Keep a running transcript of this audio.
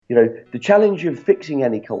The challenge of fixing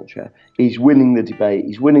any culture is winning the debate,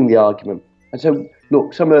 is winning the argument. And so,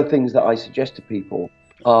 look, some of the things that I suggest to people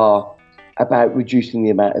are about reducing the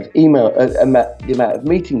amount of the amount of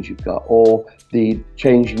meetings you've got, or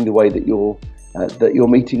changing the way that your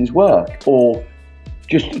meetings work, or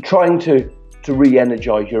just trying to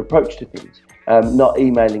re-energize your approach to things, not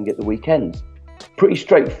emailing at the weekends. Pretty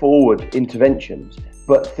straightforward interventions,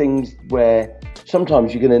 but things where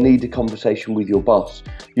sometimes you're going to need a conversation with your boss.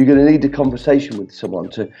 You're going to need a conversation with someone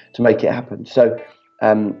to make it happen. So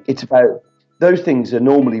it's about those things are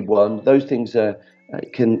normally won. Those things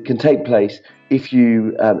can take place if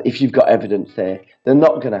you've got evidence there. They're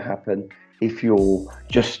not going to happen if you're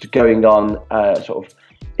just going on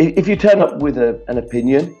if you turn up with an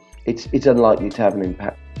opinion. It's unlikely to have an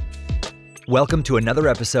impact. Welcome to another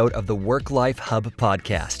episode of the WorkLife HUB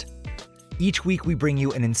podcast. Each week we bring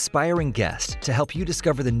you an inspiring guest to help you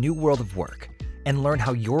discover the new world of work and learn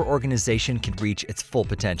how your organization can reach its full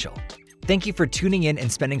potential. Thank you for tuning in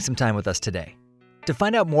and spending some time with us today. To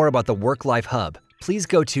find out more about the WorkLife HUB, please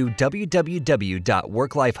go to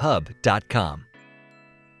www.worklifehub.com.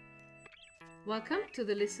 Welcome to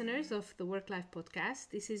the listeners of the WorkLife podcast.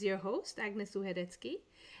 This is your host, Agnes Uhedetsky,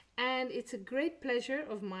 and it's a great pleasure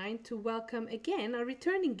of mine to welcome again our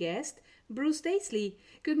returning guest, Bruce Daisley.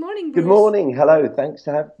 Good morning, Bruce. Good morning. Hello. Thanks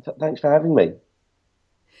for having me.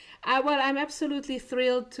 Well, I'm absolutely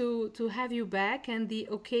thrilled to have you back, and the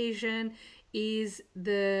occasion is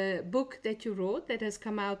the book that you wrote that has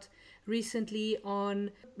come out recently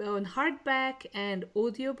on hardback and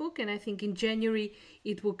audiobook, and I think in January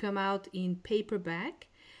it will come out in paperback.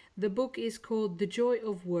 The book is called The Joy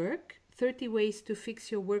of Work, 30 Ways to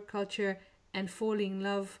Fix Your Work Culture and Fall in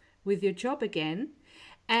Love with Your Job Again.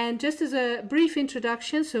 And just as a brief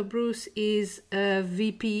introduction, so Bruce is a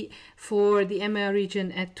VP for the EMEA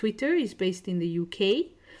region at Twitter. He's based in the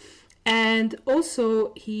UK. And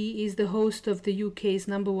also he is the host of the UK's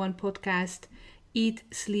 #1 podcast, Eat,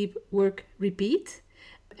 Sleep, Work, Repeat.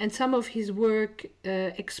 And some of his work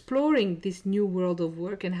exploring this new world of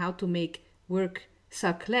work and how to make work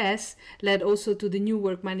suck less led also to the New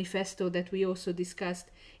Work Manifesto that we also discussed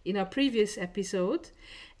in our previous episode.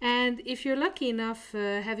 And if you're lucky enough,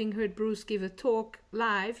 having heard Bruce give a talk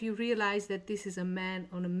live, you realize that this is a man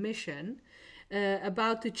on a mission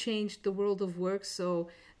about to change the world of work. So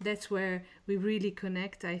that's where we really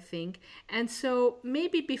connect, I think. And so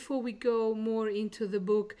maybe before we go more into the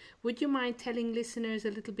book, would you mind telling listeners a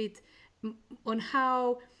little bit on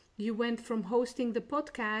how you went from hosting the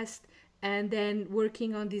podcast and then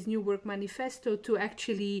working on this New Work Manifesto to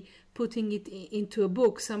actually putting it into a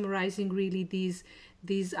book, summarizing really these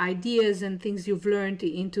ideas and things you've learned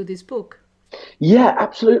into this book? Yeah,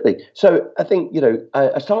 absolutely. So I think,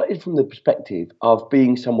 I started from the perspective of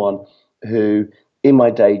being someone who, in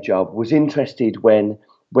my day job, was interested when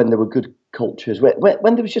there were good cultures,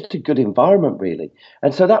 when there was just a good environment, really.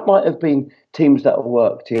 And so that might have been teams that I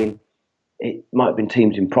worked in. It might have been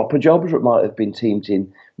teams in proper jobs, or it might have been teams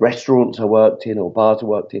in restaurants I worked in or bars I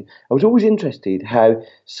worked in. I was always interested how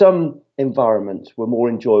some environments were more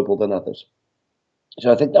enjoyable than others.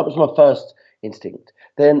 So I think that was my first instinct.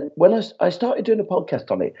 Then when I started doing a podcast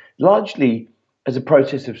on it, largely as a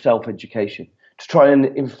process of self-education, to try and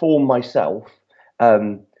inform myself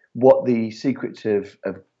what the secrets of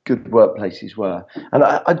good workplaces were. And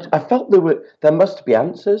I felt there must be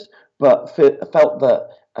answers, but I felt that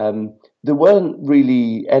there weren't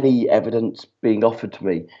really any evidence being offered to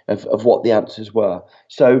me of what the answers were.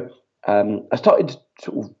 So I started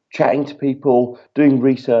sort of chatting to people, doing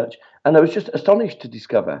research, and I was just astonished to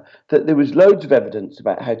discover that there was loads of evidence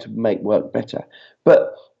about how to make work better.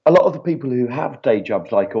 But a lot of the people who have day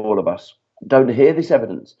jobs, like all of us, don't hear this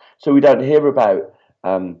evidence. So we don't hear about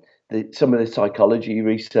some of the psychology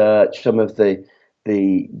research, some of the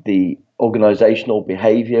organizational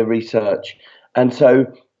behavior research. And so,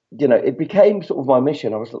 it became sort of my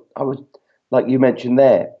mission. I was like you mentioned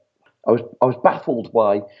there, I was baffled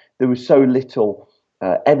why there was so little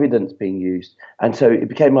evidence being used. And so it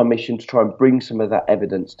became my mission to try and bring some of that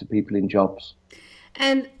evidence to people in jobs.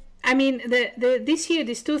 And I mean, this year,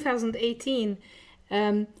 this 2018,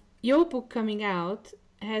 your book coming out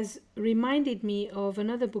has reminded me of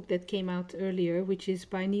another book that came out earlier, which is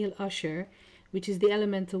by Neil Usher, which is The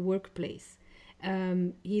Elemental Workplace.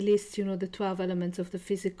 He lists, the 12 elements of the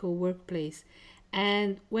physical workplace.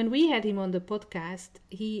 And when we had him on the podcast,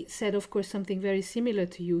 he said, of course, something very similar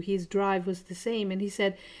to you. His drive was the same. And he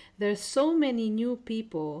said, there are so many new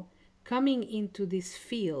people coming into this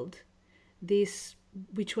field,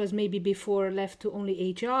 which was maybe before left to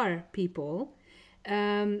only HR people.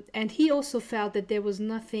 And he also felt that there was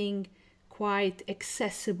nothing quite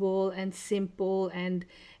accessible and simple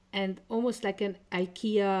and almost like an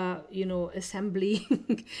IKEA, assembly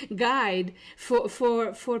guide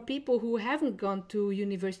for people who haven't gone to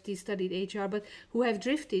university, studied HR, but who have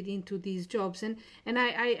drifted into these jobs. And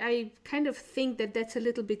I kind of think that that's a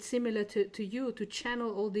little bit similar to you, to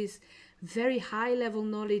channel all this very high level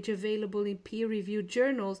knowledge available in peer-reviewed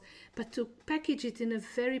journals, but to package it in a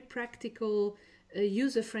very practical,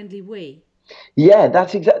 user-friendly way. Yeah,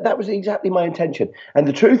 that was exactly my intention. And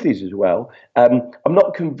the truth is, as well, I'm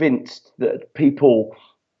not convinced that people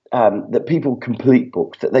complete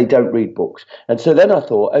books, that they don't read books. And so then I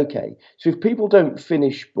thought, okay, so if people don't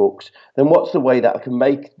finish books, then what's the way that I can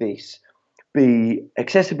make this be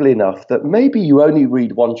accessible enough that maybe you only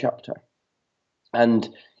read one chapter, and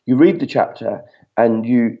you read the chapter, and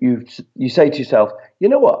you say to yourself, you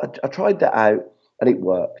know what, I tried that out and it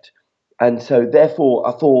worked. And so therefore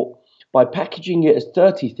I thought, by packaging it as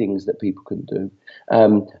 30 things that people can do,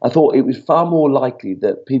 I thought it was far more likely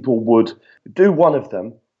that people would do one of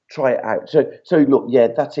them, try it out. So look, yeah,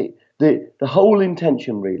 that's it. The whole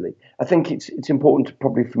intention, really, I think it's important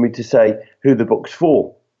probably for me to say who the book's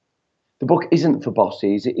for. The book isn't for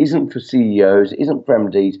bosses, it isn't for CEOs, it isn't for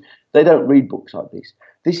MDs. They don't read books like this.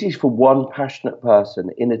 This is for one passionate person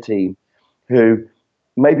in a team who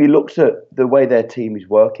maybe looks at the way their team is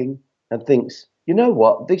working and thinks, you know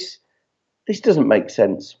what, this doesn't make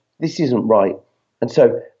sense. This isn't right. And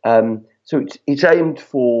so it's aimed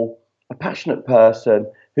for a passionate person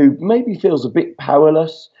who maybe feels a bit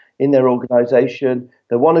powerless in their organization.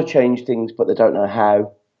 They want to change things, but they don't know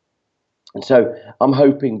how. And so I'm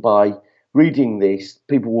hoping by reading this,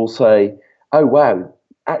 people will say, oh, wow,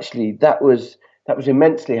 actually, that was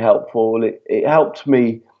immensely helpful. It helped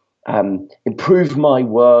me improve my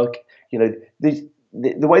work. The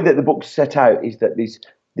way that the book's set out is that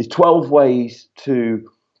there's 12 ways to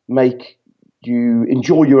make you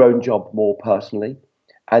enjoy your own job more personally.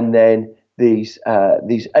 And then these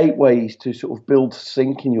 8 ways to sort of build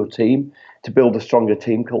sync in your team, to build a stronger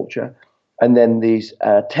team culture. And then these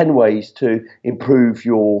 10 ways to improve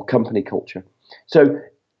your company culture. So,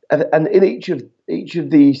 and in each of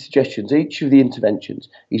these suggestions, each of the interventions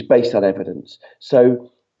is based on evidence. So,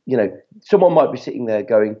 someone might be sitting there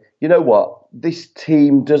going, you know what, this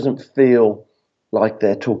team doesn't feel like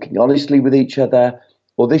they're talking honestly with each other,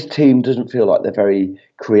 or this team doesn't feel like they're very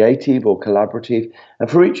creative or collaborative.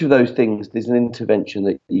 And for each of those things, there's an intervention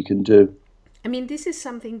that you can do. I mean, this is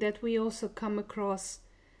something that we also come across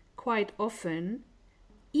quite often,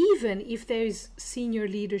 even if there is senior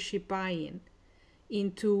leadership buy-in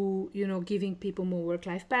into, giving people more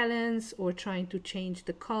work-life balance or trying to change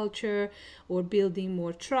the culture or building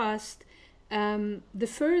more trust. The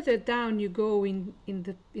further down you go in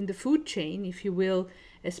the food chain, if you will,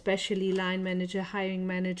 especially line manager, hiring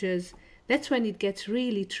managers, that's when it gets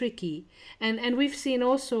really tricky. And we've seen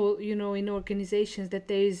also, in organizations that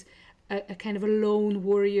there is a kind of a lone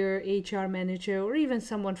warrior HR manager or even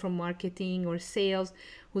someone from marketing or sales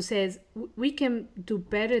who says, we can do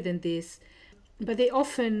better than this. But they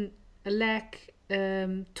often lack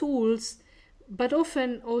tools, but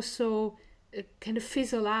often also kind of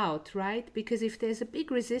fizzle out, right? Because if there's a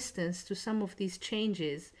big resistance to some of these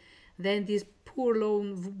changes, then these poor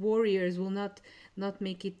lone warriors will not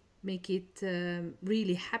make it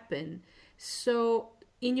really happen. So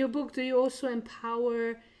in your book, do you also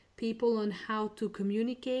empower people on how to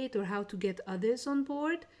communicate or how to get others on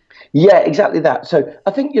board? Yeah, exactly that. So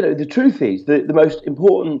I think, the truth is that the most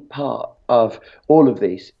important part of all of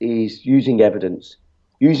this is using evidence,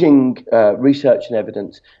 using research and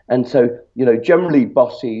evidence. And so, generally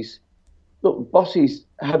bosses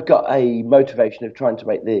have got a motivation of trying to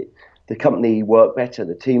make the company work better,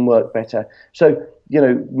 the team work better. So,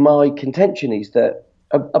 my contention is that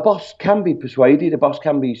a boss can be persuaded, a boss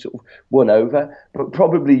can be sort of won over, but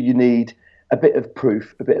probably you need a bit of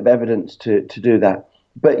proof, a bit of evidence to do that.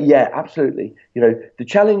 But yeah, absolutely. The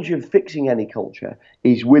challenge of fixing any culture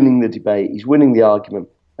is winning the debate, is winning the argument.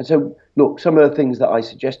 And so, look, some of the things that I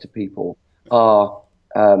suggest to people are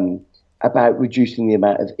about reducing the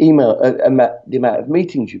amount of email, the amount of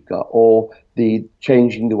meetings you've got, or the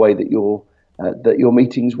changing the way that your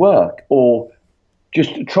meetings work, or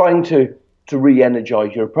just trying to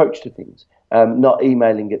re-energize your approach to things, not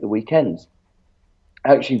emailing at the weekends.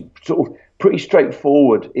 Actually, sort of pretty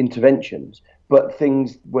straightforward interventions, but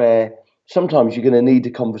things where sometimes you're going to need a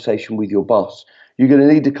conversation with your boss. You're going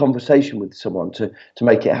to need a conversation with someone to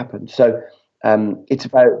make it happen. So it's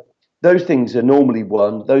about those things are normally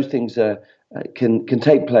won. Those things can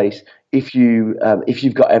take place if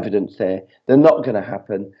you've got evidence there. They're not going to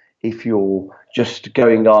happen if you're just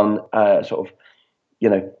going on sort of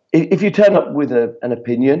If you turn up with an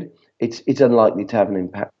opinion, it's unlikely to have an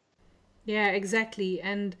impact. Yeah, exactly.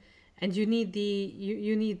 And you need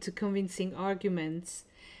you need convincing arguments.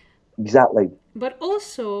 Exactly. But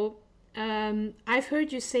also, I've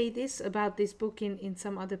heard you say this about this book in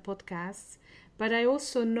some other podcasts, but I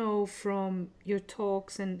also know from your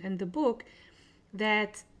talks and the book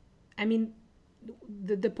that, I mean,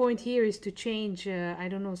 the point here is to change, I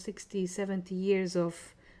don't know, 60, 70 years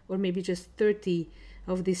of, or maybe just 30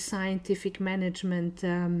 of these scientific management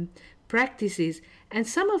practices. And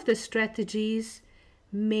some of the strategies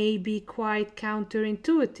may be quite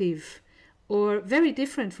counterintuitive or very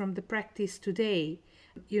different from the practice today,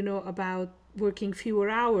 about working fewer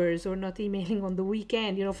hours or not emailing on the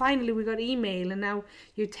weekend. Finally we got email, and now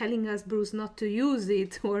you're telling us, Bruce, not to use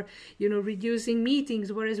it, or reducing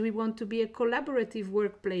meetings, whereas we want to be a collaborative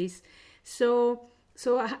workplace. So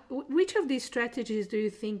which of these strategies do you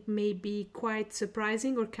think may be quite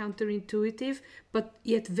surprising or counterintuitive, but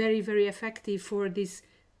yet very, very effective for this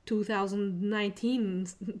 2019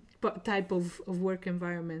 type of work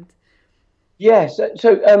environment? Yes.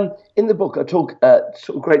 So in the book, I talk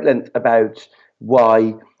sort of great length about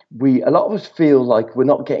why a lot of us feel like we're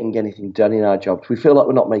not getting anything done in our jobs. We feel like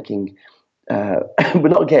we're not making, we're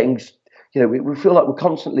not getting, we feel like we're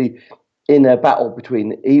constantly in a battle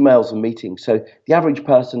between emails and meetings. So the average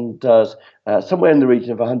person does somewhere in the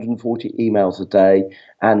region of 140 emails a day,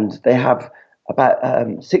 and they have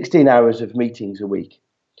about 16 hours of meetings a week.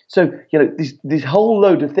 So, this whole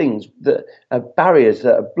load of things that are barriers,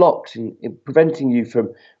 that are blocks in preventing you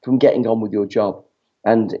from getting on with your job.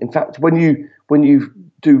 And in fact, when you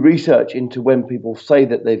do research into when people say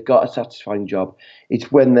that they've got a satisfying job,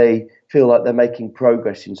 it's when they feel like they're making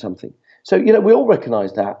progress in something. So, we all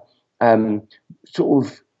recognise that. Sort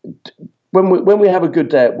of when we have a good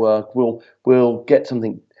day at work, we'll get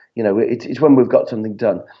something. It's when we've got something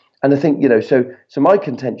done. And I think, so my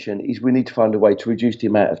contention is we need to find a way to reduce the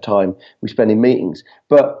amount of time we spend in meetings.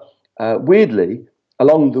 But weirdly,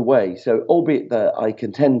 along the way, so albeit that I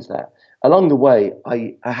contend that, along the way,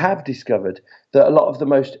 I have discovered that a lot of the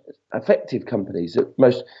most effective companies, the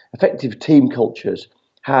most effective team cultures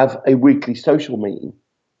have a weekly social meeting.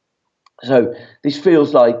 So this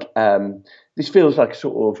feels like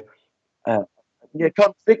sort of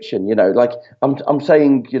contradiction. Like I'm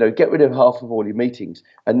saying, get rid of half of all your meetings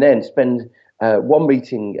and then spend one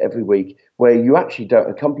meeting every week where you actually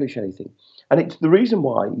don't accomplish anything. And it's the reason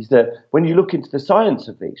why is that when you look into the science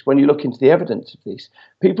of this, when you look into the evidence of this,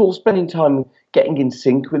 people spending time getting in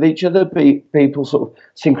sync with each other, people sort of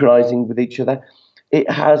synchronizing with each other,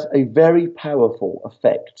 it has a very powerful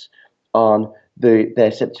effect on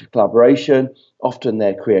their sense of collaboration, often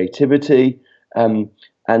their creativity. And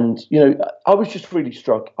I was just really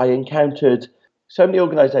struck. I encountered so many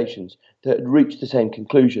organisations that had reached the same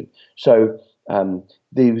conclusion. So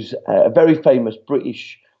there was a very famous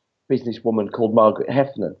British businesswoman called Margaret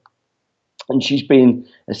Heffernan, and she's been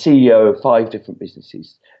a CEO of 5 different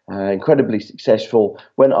businesses, incredibly successful.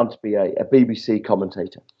 Went on to be a BBC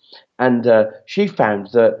commentator, and she found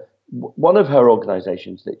that one of her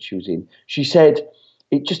organisations that she was in, she said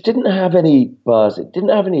it just didn't have any buzz. It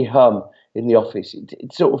didn't have any hum in the office.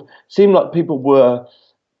 It sort of seemed like people were,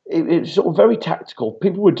 it was sort of very tactical.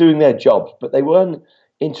 People were doing their jobs, but they weren't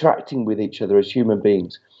interacting with each other as human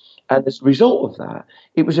beings. And as a result of that,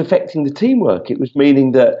 it was affecting the teamwork. It was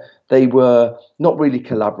meaning that they were not really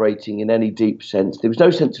collaborating in any deep sense. There was no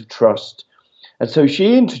sense of trust. And so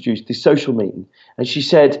she introduced this social meeting, and she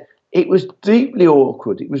said it was deeply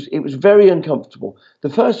awkward. It was very uncomfortable. The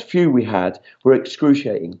first few we had were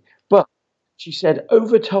excruciating, but she said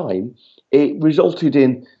over time it resulted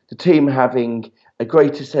in the team having a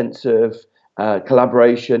greater sense of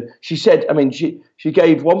collaboration. She said, I mean, she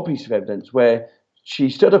gave one piece of evidence where she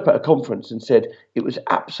stood up at a conference and said it was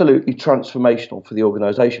absolutely transformational for the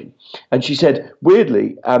organisation. And she said,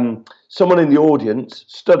 weirdly, someone in the audience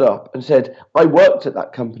stood up and said, I worked at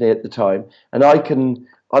that company at the time, and I can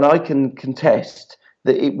contest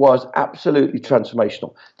that it was absolutely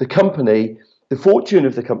transformational. The fortune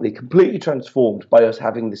of the company completely transformed by us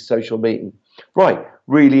having this social meeting. Right,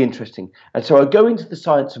 really interesting. And so I go into the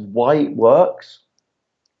science of why it works,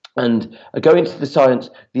 and I go into the science,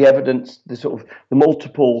 the evidence, the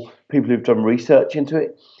multiple people who've done research into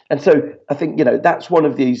it. And so I think, that's one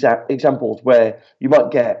of these examples where you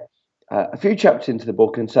might get a few chapters into the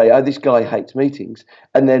book and say, oh, this guy hates meetings.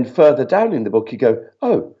 And then further down in the book, you go,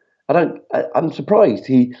 oh, I'm surprised.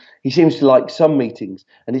 He seems to like some meetings.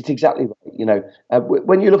 And it's exactly right.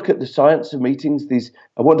 When you look at the science of meetings, there's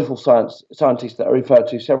a wonderful scientist that I referred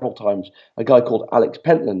to several times, a guy called Alex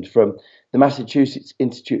Pentland from the Massachusetts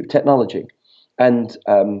Institute of Technology. and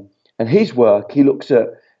his work, he looks at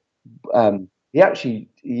he actually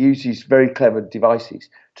uses very clever devices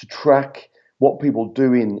to track what people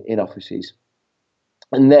do in offices,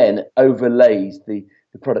 and then overlays the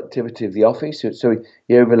productivity of the office. So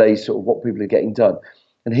he overlays sort of what people are getting done.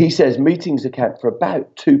 And he says meetings account for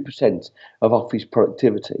about 2% of office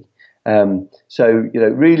productivity. So,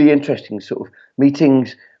 really interesting sort of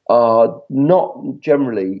meetings are not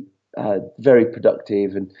generally very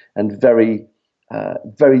productive and very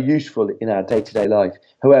useful in our day-to-day life.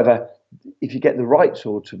 However, if you get the right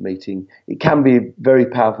sort of meeting, it can be very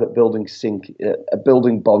powerful at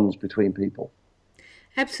building bonds between people.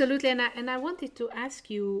 Absolutely, and I wanted to ask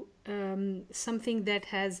you something that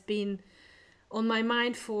has been on my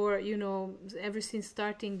mind for ever since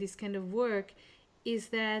starting this kind of work, is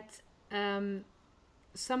that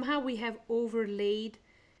somehow we have overlaid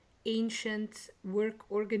ancient work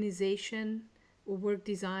organization or work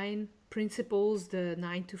design principles, the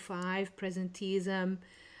 9 to 5 presenteeism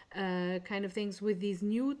kind of things, with these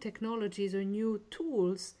new technologies or new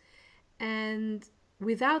tools, and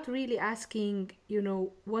without really asking,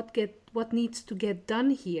 what needs to get done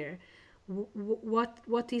here,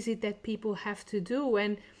 what is it that people have to do,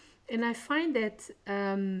 and I find that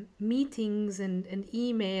meetings and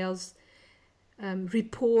emails,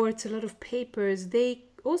 reports, a lot of papers, they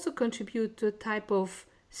also contribute to a type of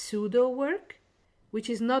pseudo work, which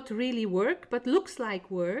is not really work but looks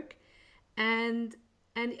like work, and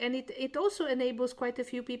it also enables quite a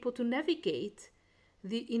few people to navigate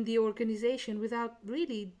in the organization without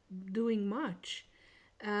really doing much,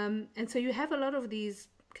 and so you have a lot of these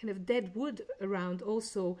kind of dead wood around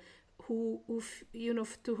also, who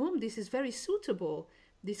to whom this is very suitable.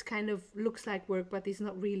 This kind of looks like work but is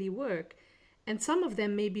not really work, and some of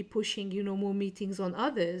them may be pushing more meetings on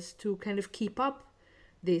others to kind of keep up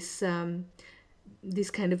this this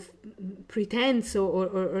kind of pretense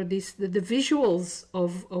or this the visuals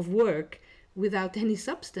of work without any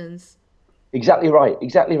substance. Exactly right.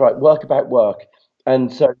 Work about work.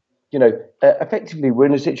 And so, effectively, we're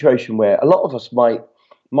in a situation where a lot of us might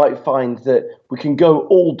find that we can go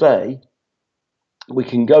all day.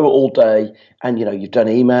 And you've done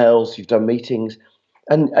emails, you've done meetings,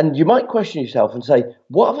 and you might question yourself and say,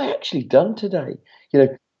 what have I actually done today?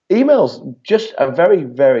 Emails just a very,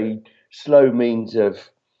 very slow means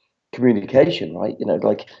of communication, right?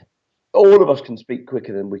 Like all of us can speak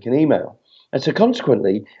quicker than we can email, and so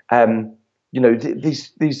consequently,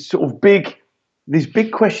 these sort of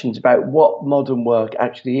big questions about what modern work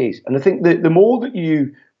actually is. And I think that the more that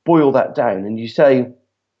you boil that down and you say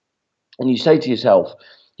to yourself,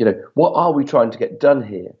 what are we trying to get done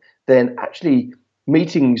here? Then actually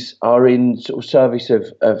meetings are in sort of service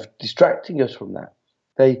of distracting us from that.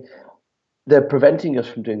 They're preventing us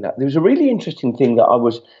from doing that. There was a really interesting thing that I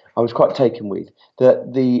was quite taken with,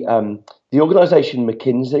 that the organisation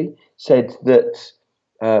McKinsey said that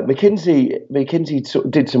McKinsey sort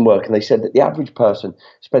of did some work, and they said that the average person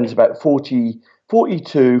spends about 40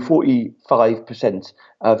 to 45%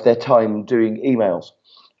 of their time doing emails,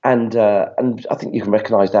 and I think you can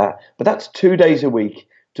recognise that. But that's 2 days a week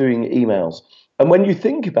doing emails, and when you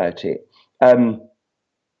think about it,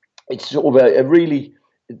 it's sort of a really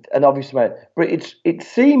an obvious amount, but it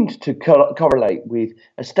seemed to correlate with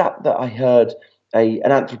a stat that I heard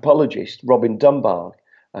an anthropologist, Robin Dunbar,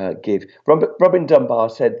 give. Robin Dunbar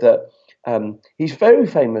said that he's very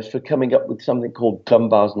famous for coming up with something called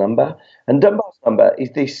Dunbar's number, and Dunbar's number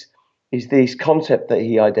is this concept that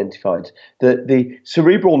he identified, that the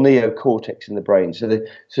cerebral neocortex in the brain,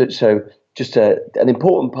 so just an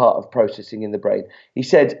important part of processing in the brain. He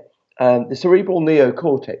said the cerebral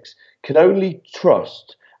neocortex can only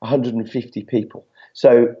trust 150 people.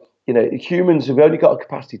 So, humans have only got a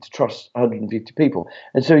capacity to trust 150 people.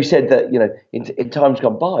 And so he said that, in times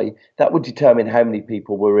gone by, that would determine how many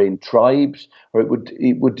people were in tribes, or it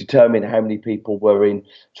would determine how many people were in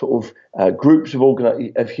sort of groups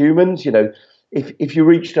of humans. If you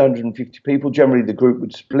reached 150 people, generally the group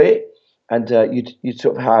would split, and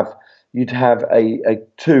you'd have a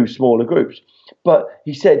two smaller groups. But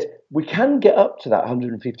he said, we can get up to that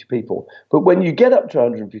 150 people. But when you get up to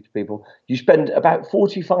 150 people, you spend about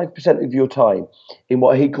 45% of your time in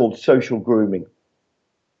what he called social grooming.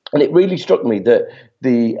 And it really struck me that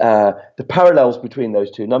the parallels between those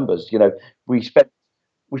two numbers, we spend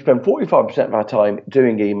 45% of our time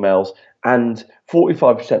doing emails, and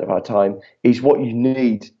 45% of our time is what you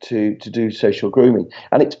need to do social grooming.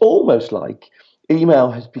 And it's almost like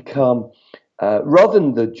email has become, rather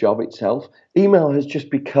than the job itself, email has just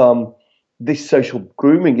become this social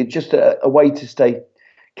grooming. It's just a way to stay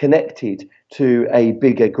connected to a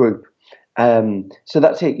bigger group. So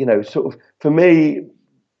that's it, sort of for me,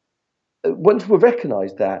 once we've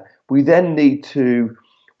recognised that, we then need to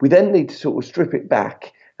sort of strip it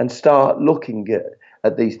back and start looking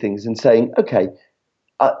at these things and saying, okay,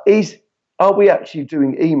 are we actually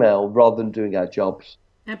doing email rather than doing our jobs?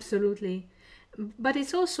 Absolutely. But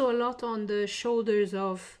it's also a lot on the shoulders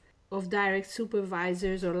of direct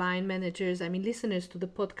supervisors or line managers. I mean, listeners to the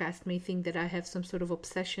podcast may think that I have some sort of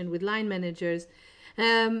obsession with line managers.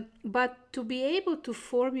 But to be able to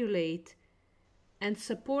formulate and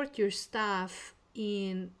support your staff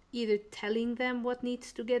in either telling them what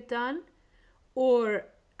needs to get done or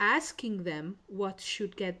asking them what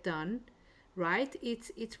should get done, right?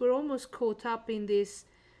 It's we're almost caught up in this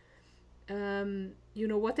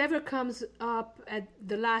whatever comes up at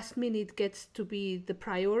the last minute gets to be the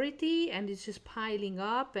priority, and it's just piling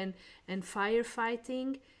up and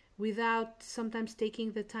firefighting without sometimes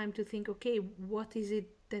taking the time to think, okay, what is it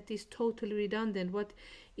that is totally redundant?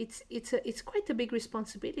 It's quite a big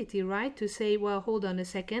responsibility, right? To say, well, hold on a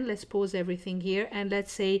second, let's pause everything here and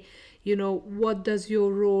let's say, what does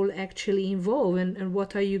your role actually involve, and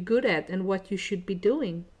what are you good at and what you should be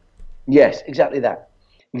doing? Yes, exactly that.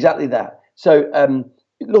 So,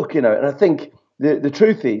 look, and I think the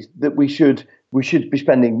truth is that we should be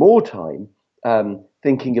spending more time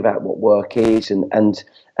thinking about what work is, and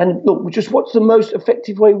look, just what's the most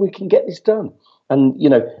effective way we can get this done. And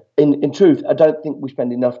in truth, I don't think we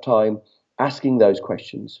spend enough time asking those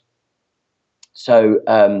questions. So,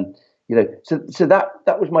 so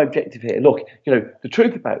that was my objective here. Look, the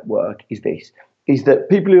truth about work is this: is that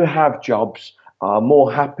people who have jobs are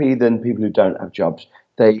more happy than people who don't have jobs.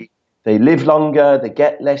 They live longer, they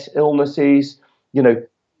get less illnesses.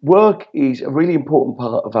 Work is a really important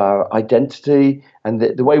part of our identity and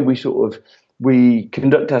the way we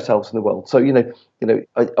conduct ourselves in the world. So, I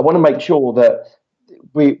want to make sure that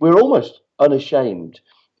we're almost unashamed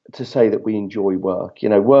to say that we enjoy work.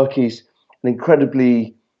 Work is an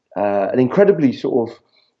incredibly sort of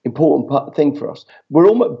important thing for us. We're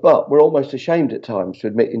almost ashamed at times to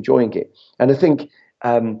admit enjoying it. And I think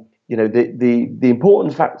the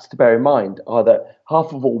important facts to bear in mind are that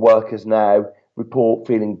half of all workers now report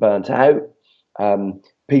feeling burnt out.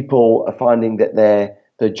 People are finding that their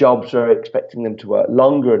jobs are expecting them to work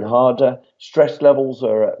longer and harder. Stress levels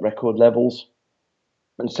are at record levels.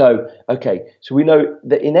 And so we know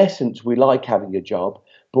that in essence, we like having a job,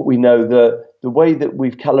 but we know that the way that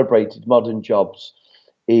we've calibrated modern jobs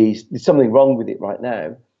there's something wrong with it right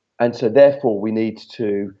now. And so therefore we need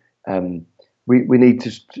to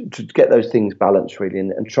get those things balanced really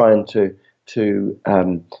and trying to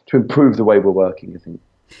improve the way we're working, I think.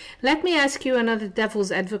 Let me ask you another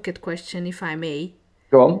devil's advocate question, if I may.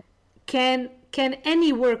 Go on. Can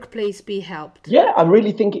any workplace be helped? Yeah, I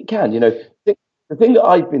really think it can. The thing that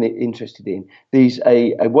I've been interested in, there's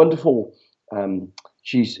a wonderful.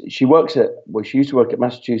 She used to work at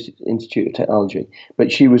Massachusetts Institute of Technology,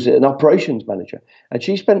 but she was an operations manager, and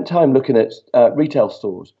she spent time looking at retail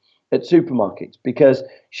stores, at supermarkets, because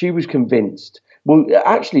she was convinced. Well,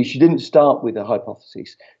 actually, she didn't start with a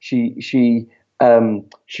hypothesis. She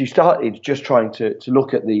started just trying to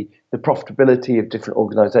look at the profitability of different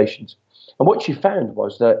organisations, and what she found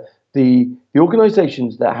was that the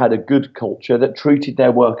organisations that had a good culture, that treated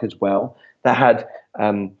their workers well, that had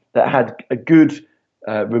a good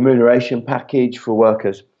remuneration package for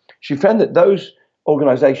workers, she found that those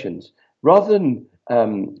organisations, rather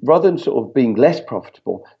than sort of being less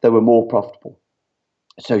profitable, they were more profitable.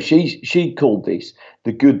 So she called this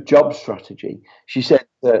the good job strategy. She said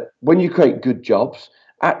that when you create good jobs,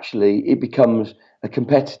 actually it becomes a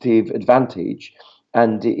competitive advantage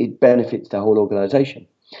and it benefits the whole organisation.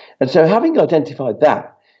 And so having identified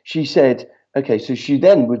that, she said, okay, so she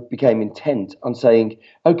then became intent on saying,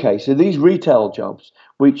 okay, so these retail jobs,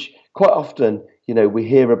 which quite often, we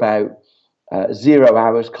hear about 0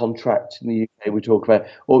 hours contracts in the UK, we talk about,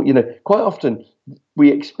 or, quite often we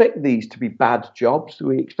expect these to be bad jobs.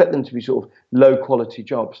 We expect them to be sort of low quality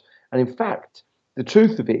jobs. And in fact, the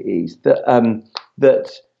truth of it is that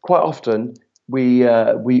that quite often we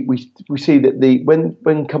see that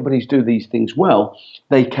when companies do these things well,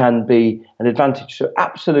 they can be an advantage. So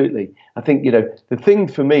absolutely, I think the thing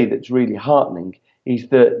for me that's really heartening is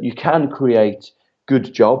that you can create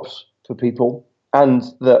good jobs for people, and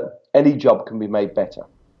that any job can be made better.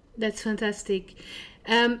 That's fantastic,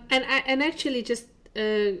 and actually just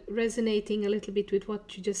resonating a little bit with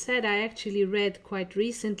what you just said, I actually read quite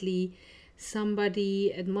recently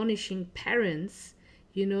somebody admonishing parents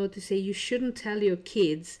to say you shouldn't tell your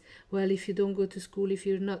kids, well, if you don't go to school, if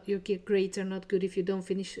your grades are not good, if you don't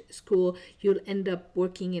finish school, you'll end up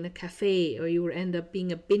working in a cafe, or you will end up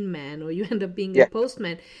being a bin man, or you end up being a Yeah.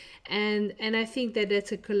 postman. And I think that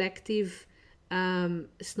that's a collective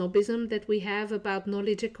snobism that we have about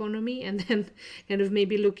knowledge economy, and then kind of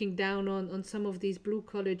maybe looking down on some of these blue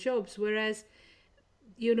collar jobs. Whereas,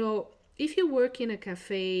 if you work in a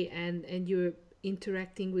cafe and you're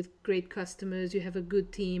interacting with great customers, you have a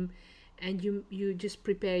good team, and you just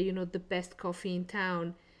prepare, the best coffee in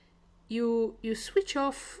town, you switch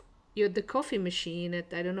off the coffee machine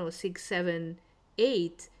at, I don't know, 6, 7,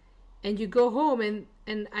 8, and you go home,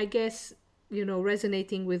 and I guess,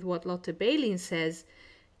 resonating with what Lotte Bailey says,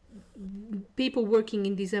 people working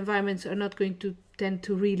in these environments are not going to tend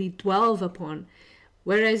to really dwell upon.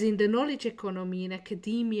 Whereas in the knowledge economy, in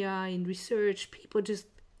academia, in research, people just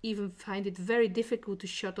even find it very difficult to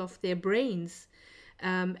shut off their brains,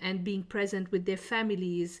 and being present with their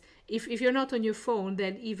families. If you're not on your phone,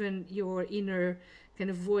 then even your inner kind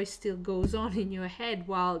of voice still goes on in your head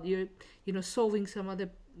while you're, solving some other,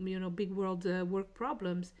 big world work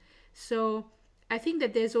problems. So I think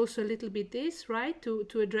that there's also a little bit this, right,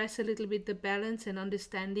 to address a little bit the balance and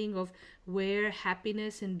understanding of where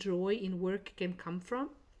happiness and joy in work can come from.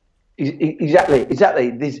 Exactly.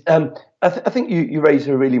 This, I think you raise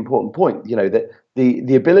a really important point. That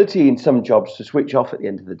the ability in some jobs to switch off at the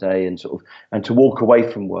end of the day and to walk away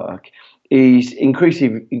from work is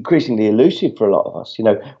increasingly elusive for a lot of us.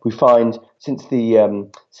 We find since the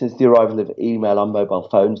arrival of email on mobile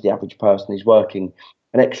phones, the average person is working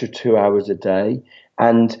an extra 2 hours a day,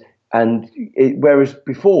 whereas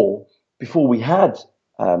before we had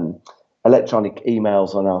electronic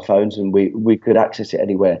emails on our phones and we could access it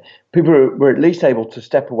anywhere. People were at least able to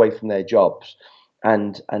step away from their jobs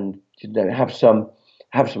and have some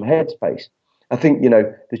headspace. I think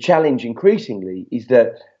the challenge increasingly is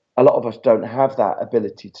that a lot of us don't have that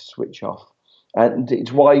ability to switch off, and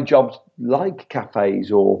it's why jobs like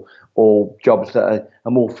cafes or jobs that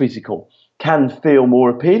are more physical can feel more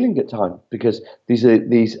appealing at times, because there's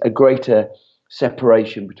a greater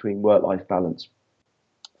separation between work-life balance.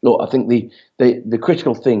 Look, I think the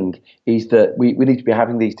critical thing is that we need to be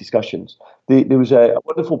having these discussions. There was a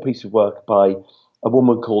wonderful piece of work by a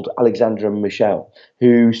woman called Alexandra Michel,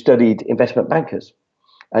 who studied investment bankers.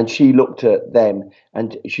 And she looked at them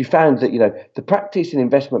and she found that, the practice in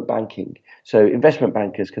investment banking, so investment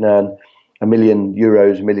bankers can earn €1 million,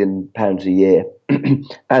 £1 million a year.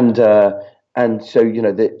 and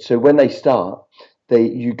so when they start,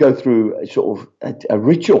 you go through a sort of a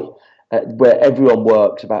ritual where everyone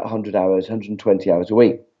works about 100 hours, 120 hours a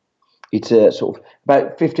week. It's sort of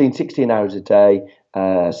about 15, 16 hours a day,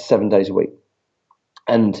 7 days a week.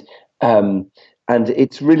 And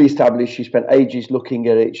it's really established. She spent ages looking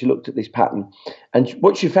at it. She looked at this pattern. And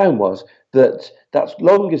what she found was that that's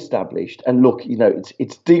long established. And look,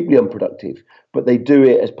 it's deeply unproductive, but they do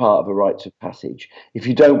it as part of a rites of passage. If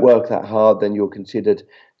you don't work that hard, then you're considered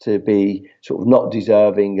to be sort of not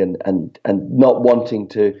deserving and not wanting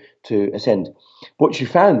to ascend. What she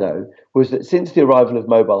found, though, was that since the arrival of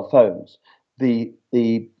mobile phones, the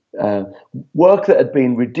work that had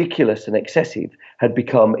been ridiculous and excessive had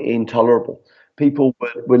become intolerable. People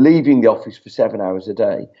were leaving the office for 7 hours a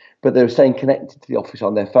day, but they were staying connected to the office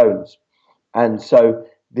on their phones. And so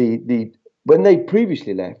when they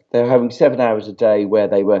previously left, they were having 7 hours a day where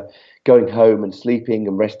they were going home and sleeping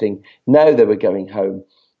and resting. Now they were going home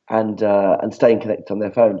and staying connected on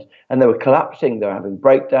their phones, and they were collapsing. They were having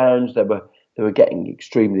breakdowns. They were getting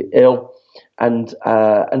extremely ill, and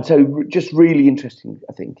so just really interesting.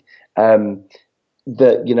 I think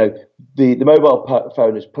that the mobile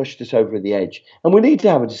phone has pushed us over the edge, and we need to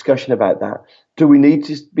have a discussion about that. Do we need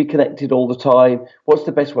to be connected all the time? What's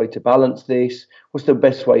the best way to balance this? What's the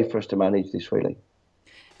best way for us to manage this, really?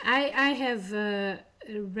 I have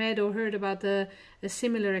read or heard about a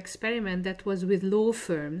similar experiment that was with law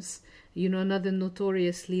firms, another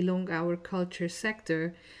notoriously long hour culture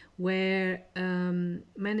sector, where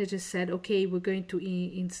managers said, okay, we're going to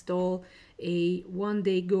install a 1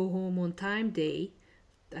 day go home on time day.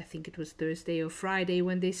 I think it was Thursday or Friday,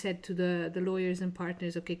 when they said to the lawyers and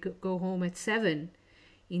partners, okay, go home at 7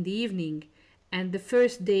 in the evening. And the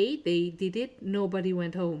first day they did it, nobody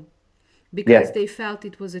went home, because they felt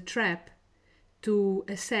it was a trap to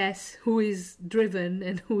assess who is driven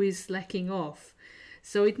and who is slacking off.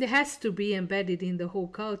 So it has to be embedded in the whole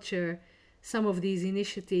culture. Some of these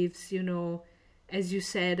initiatives, as you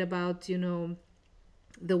said about,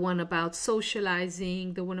 the one about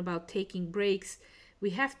socializing, the one about taking breaks,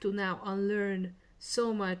 we have to now unlearn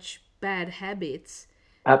so much bad habits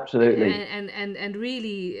Absolutely. And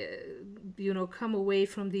really, come away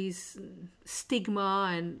from these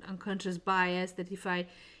stigma and unconscious bias that if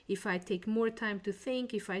I take more time to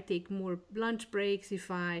think, if I take more lunch breaks,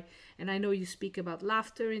 and I know you speak about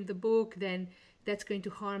laughter in the book, then that's going to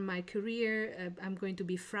harm my career. I'm going to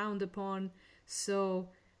be frowned upon. So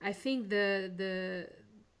I think the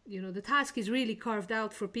task is really carved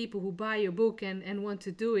out for people who buy your book and want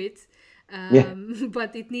to do it. Yeah.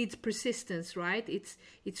 But it needs persistence, right?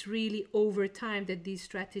 It's really over time that these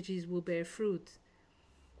strategies will bear fruit.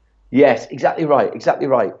 Yes, exactly right. Exactly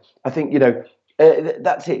right. I think,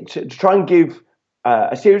 that's it. To try and give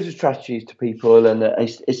a series of strategies to people and a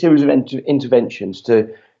series of interventions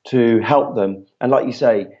to help them. And like you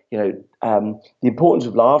say, the importance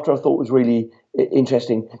of laughter, I thought was really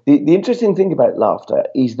interesting. The interesting thing about laughter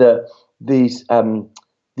is that there's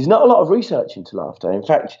not a lot of research into laughter. In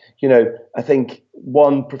fact, I think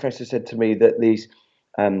one professor said to me that there's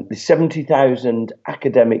 70,000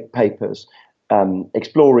 academic papers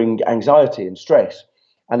exploring anxiety and stress,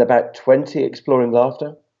 and about 20 exploring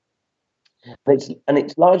laughter. And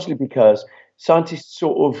it's largely because scientists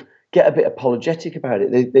sort of get a bit apologetic about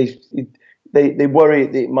it. They worry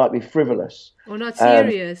that it might be frivolous. Or not Um,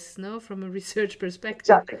 serious, no, from a research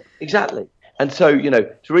perspective. exactly. And so,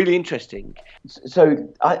 it's really interesting. So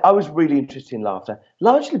I was really interested in laughter,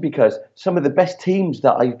 largely because some of the best teams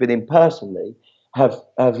that I've been in personally have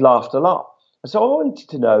laughed a lot. And so I wanted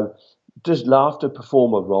to know, does laughter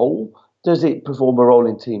perform a role? Does it perform a role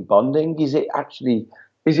in team bonding? Is it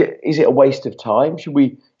a waste of time? Should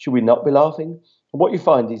we not be laughing? And what you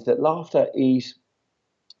find is that laughter is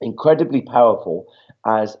incredibly powerful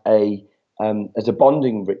as a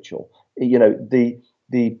bonding ritual.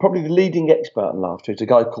 The probably the leading expert on laughter is a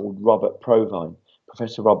guy called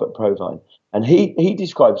Professor Robert Provine, and he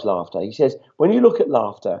describes laughter. He says when you look at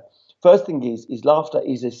laughter, first thing is laughter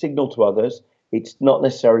is a signal to others. It's not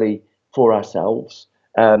necessarily for ourselves.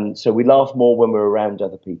 So we laugh more when we're around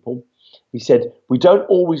other people. He said we don't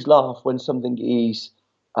always laugh when something is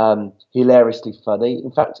hilariously funny.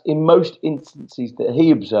 In fact, in most instances that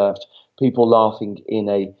he observed people laughing in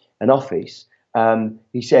an office,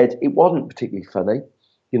 he said it wasn't particularly funny.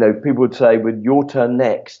 People would say, "Well, your turn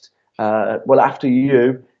next. Well, after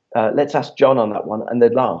you, let's ask John on that one," and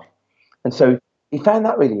they'd laugh. And so he found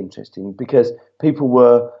that really interesting because people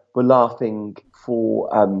were laughing for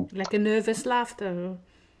Like a nervous laughter.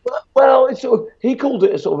 well, it's sort of, he called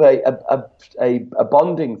it a sort of a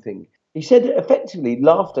bonding thing. He said that effectively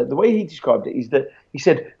laughter, the way he described it is that he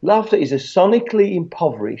said laughter is a sonically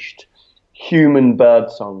impoverished human bird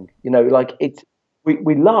song. Like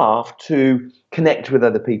we laugh to connect with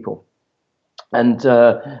other people. And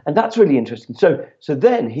that's really interesting. So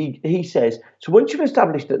then he says, so once you've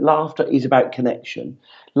established that laughter is about connection,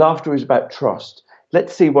 laughter is about trust.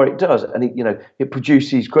 Let's see what it does, and it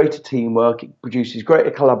produces greater teamwork, it produces greater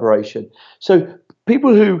collaboration. So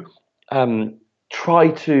people who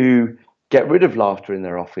try to get rid of laughter in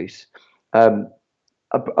their office are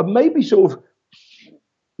maybe sort of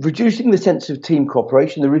reducing the sense of team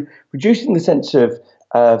cooperation, reducing the sense of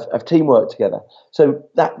teamwork together. So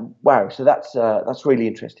that's really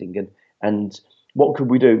interesting. And what could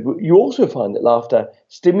we do? You also find that laughter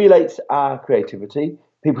stimulates our creativity.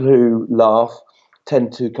 People who laugh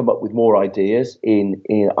tend to come up with more ideas in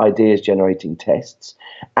ideas generating tests.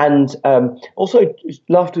 And also,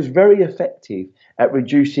 laughter is very effective at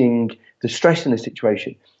reducing the stress in a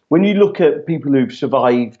situation. When you look at people who've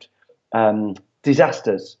survived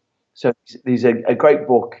disasters, so there's a great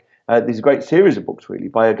book, there's a great series of books really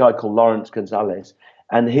by a guy called Lawrence Gonzalez,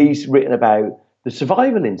 and he's written about the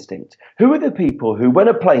survival instinct. Who are the people who, when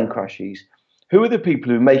a plane crashes, who are the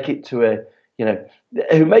people who make it to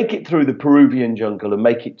who make it through the Peruvian jungle and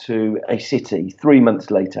make it to a city 3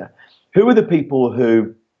 months later? Who are the people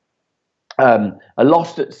who are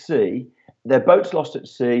lost at sea? Their boat's lost at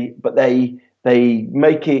sea, but they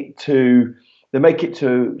make it to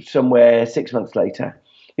somewhere 6 months later.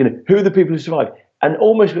 Who are the people who survive? And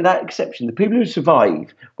almost without exception, the people who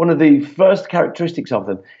survive, one of the first characteristics of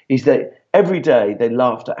them is that every day they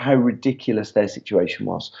laughed at how ridiculous their situation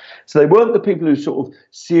was. So they weren't the people who sort of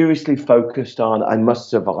seriously focused on, I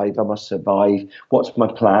must survive, what's my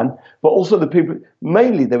plan? But also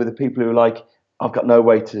mainly they were the people who were like, I've got no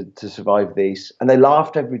way to survive this. And they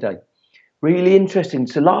laughed every day. Really interesting.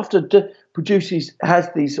 So laughter has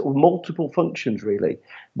these sort of multiple functions really,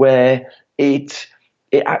 where it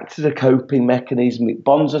acts as a coping mechanism, it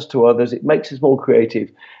bonds us to others, it makes us more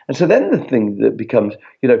creative. And so then the thing that becomes,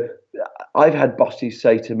 I've had bosses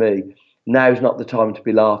say to me, now's not the time to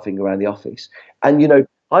be laughing around the office. And,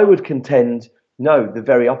 I would contend, no, the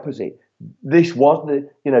very opposite. this was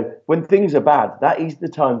when things are bad, that is the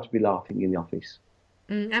time to be laughing in the office.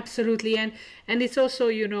 Absolutely. And it's also,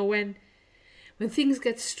 when things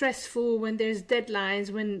get stressful, when there's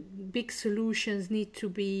deadlines, when big solutions need to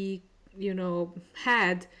be,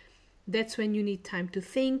 had, that's when you need time to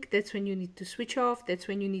think. That's when you need to switch off. That's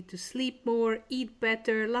when you need to sleep more, eat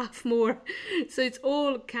better, laugh more. So it's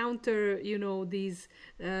all counter, these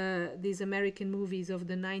American movies of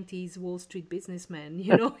the 90s Wall Street businessmen.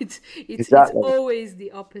 It's Exactly. always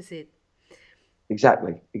the opposite.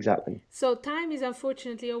 Exactly. So time is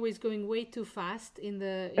unfortunately always going way too fast in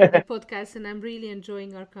the podcast, and I'm really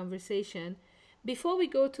enjoying our conversation. Before we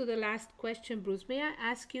go to the last question, Bruce, may I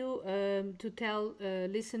ask you to tell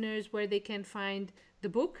listeners where they can find the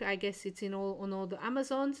book? I guess it's on all the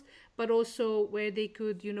Amazons, but also where they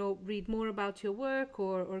could, read more about your work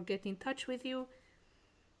or get in touch with you.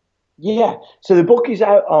 Yeah. So the book is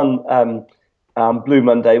out on Blue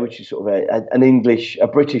Monday, which is sort of a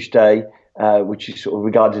British day, which is sort of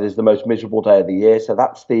regarded as the most miserable day of the year. So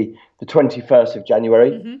that's the 21st of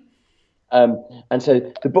January. Mm-hmm. And so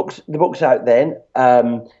the book's out then.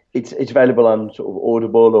 It's available on sort of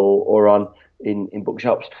Audible or on in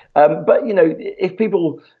bookshops. But if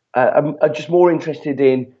people are just more interested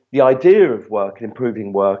in the idea of work and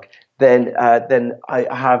improving work, then I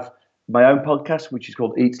have my own podcast, which is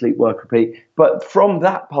called Eat, Sleep, Work, Repeat. But from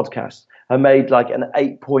that podcast, I made like an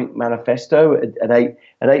 8-point manifesto, an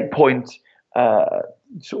 8-point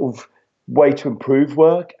sort of way to improve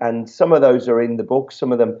work, and some of those are in the book.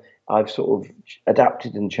 Some of them I've sort of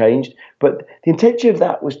adapted and changed. But the intention of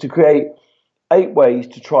that was to create 8 ways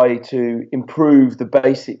to try to improve the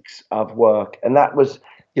basics of work. And that was,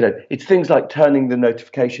 it's things like turning the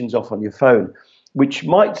notifications off on your phone, which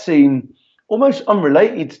might seem almost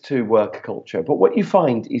unrelated to work culture. But what you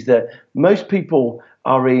find is that most people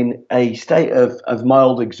are in a state of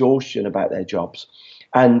mild exhaustion about their jobs.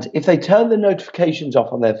 And if they turn the notifications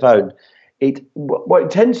off on their phone, what it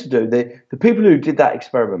tends to do, the people who did that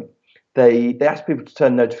experiment, they asked people to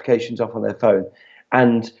turn notifications off on their phone,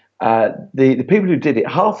 and the people who did it,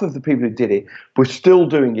 half of the people who did it were still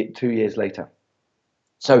doing it 2 years later.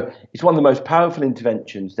 So it's one of the most powerful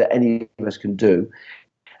interventions that any of us can do.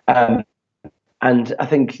 And I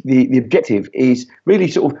think the objective is really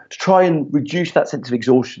sort of to try and reduce that sense of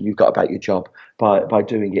exhaustion you've got about your job by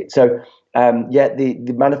doing it. So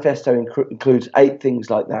the manifesto includes 8 things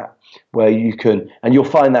like that, where you can, and you'll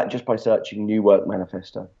find that just by searching New Work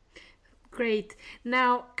Manifesto. Great.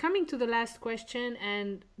 Now, coming to the last question,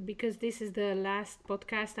 and because this is the last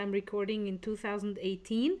podcast I'm recording in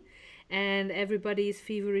 2018, and everybody is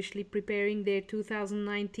feverishly preparing their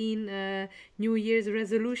 2019 New Year's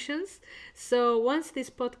resolutions. So once this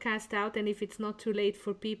podcast out, and if it's not too late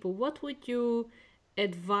for people, what would you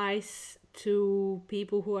advise to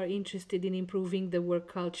people who are interested in improving the work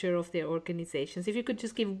culture of their organizations? If you could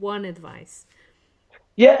just give one advice.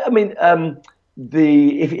 Yeah, I mean,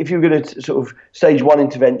 if you're going to sort of stage 1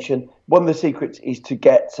 intervention, one of the secrets is to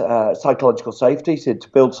get psychological safety, so to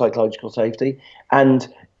build psychological safety. And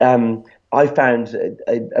I found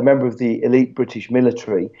a member of the elite British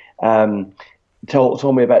military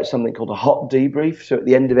told me about something called a hot debrief. So at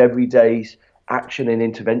the end of every day's action and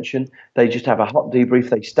intervention, they just have a hot debrief.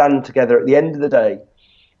 They stand together at the end of the day,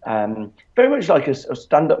 very much like a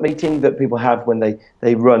stand-up meeting that people have when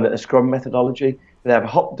they run a Scrum methodology. They have a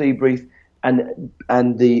hot debrief,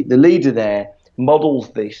 and the leader there models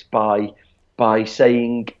this by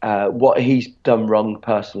saying what he's done wrong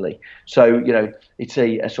personally. So it's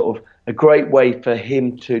a sort of a great way for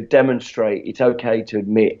him to demonstrate it's okay to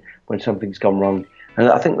admit when something's gone wrong. And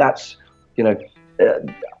I think that's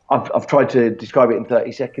I've tried to describe it in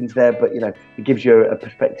 30 seconds there, but it gives you a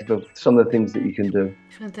perspective of some of the things that you can do.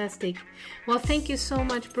 Fantastic. Well, thank you so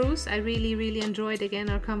much, Bruce. I really, really enjoyed again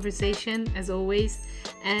our conversation as always,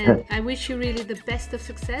 and I wish you really the best of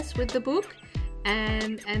success with the book,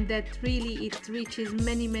 and that really it reaches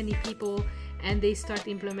many, many people and they start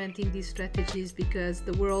implementing these strategies, because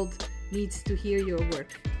the world needs to hear your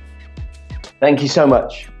work. Thank you so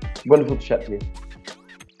much. Wonderful to chat to you.